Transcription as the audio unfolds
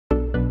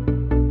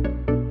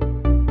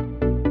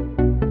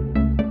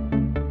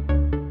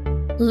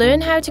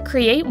Learn how to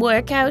create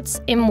workouts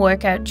in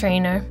Workout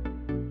Trainer.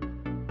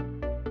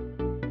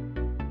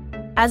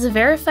 As a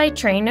verified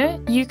trainer,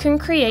 you can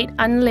create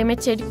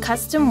unlimited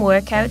custom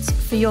workouts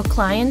for your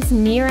clients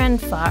near and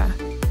far.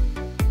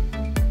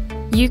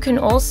 You can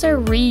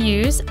also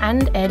reuse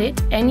and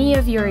edit any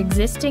of your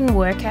existing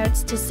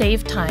workouts to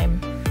save time.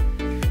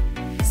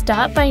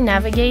 Start by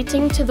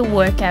navigating to the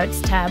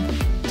Workouts tab.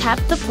 Tap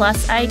the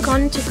plus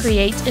icon to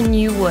create a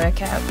new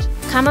workout.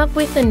 Come up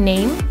with a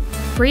name,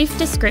 brief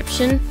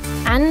description,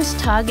 and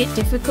target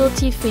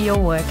difficulty for your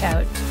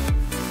workout.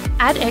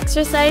 Add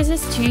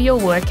exercises to your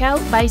workout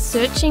by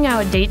searching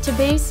our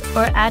database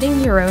or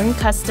adding your own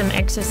custom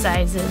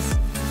exercises.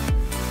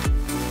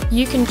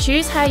 You can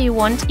choose how you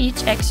want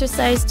each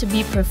exercise to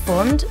be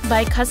performed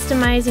by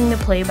customizing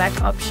the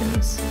playback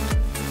options.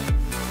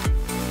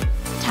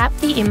 Tap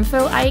the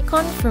info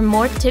icon for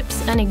more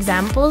tips and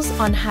examples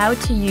on how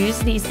to use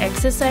these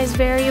exercise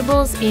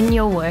variables in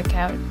your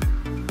workout.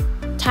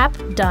 Tap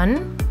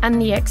Done, and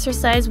the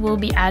exercise will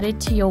be added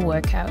to your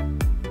workout.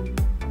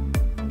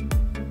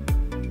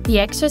 The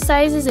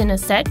exercises in a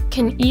set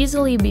can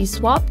easily be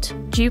swapped,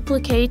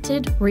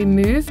 duplicated,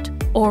 removed,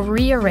 or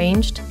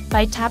rearranged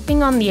by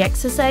tapping on the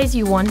exercise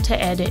you want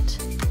to edit.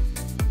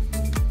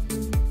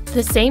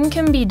 The same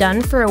can be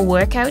done for a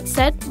workout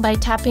set by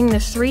tapping the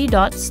 3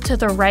 dots to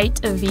the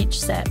right of each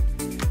set.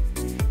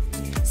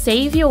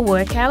 Save your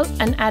workout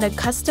and add a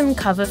custom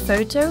cover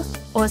photo,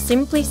 or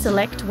simply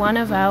select one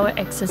of our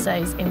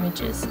exercise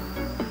images.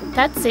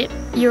 That's it,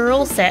 you're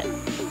all set.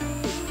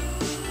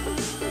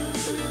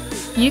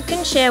 You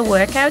can share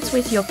workouts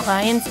with your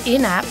clients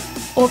in-app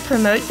or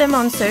promote them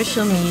on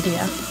social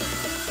media.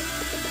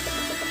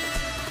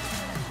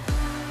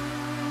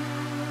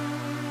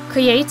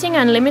 Creating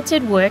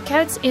unlimited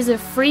workouts is a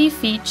free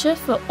feature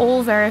for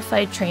all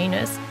verified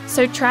trainers,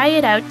 so try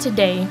it out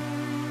today.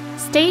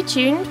 Stay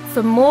tuned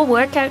for more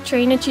Workout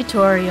Trainer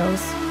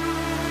tutorials.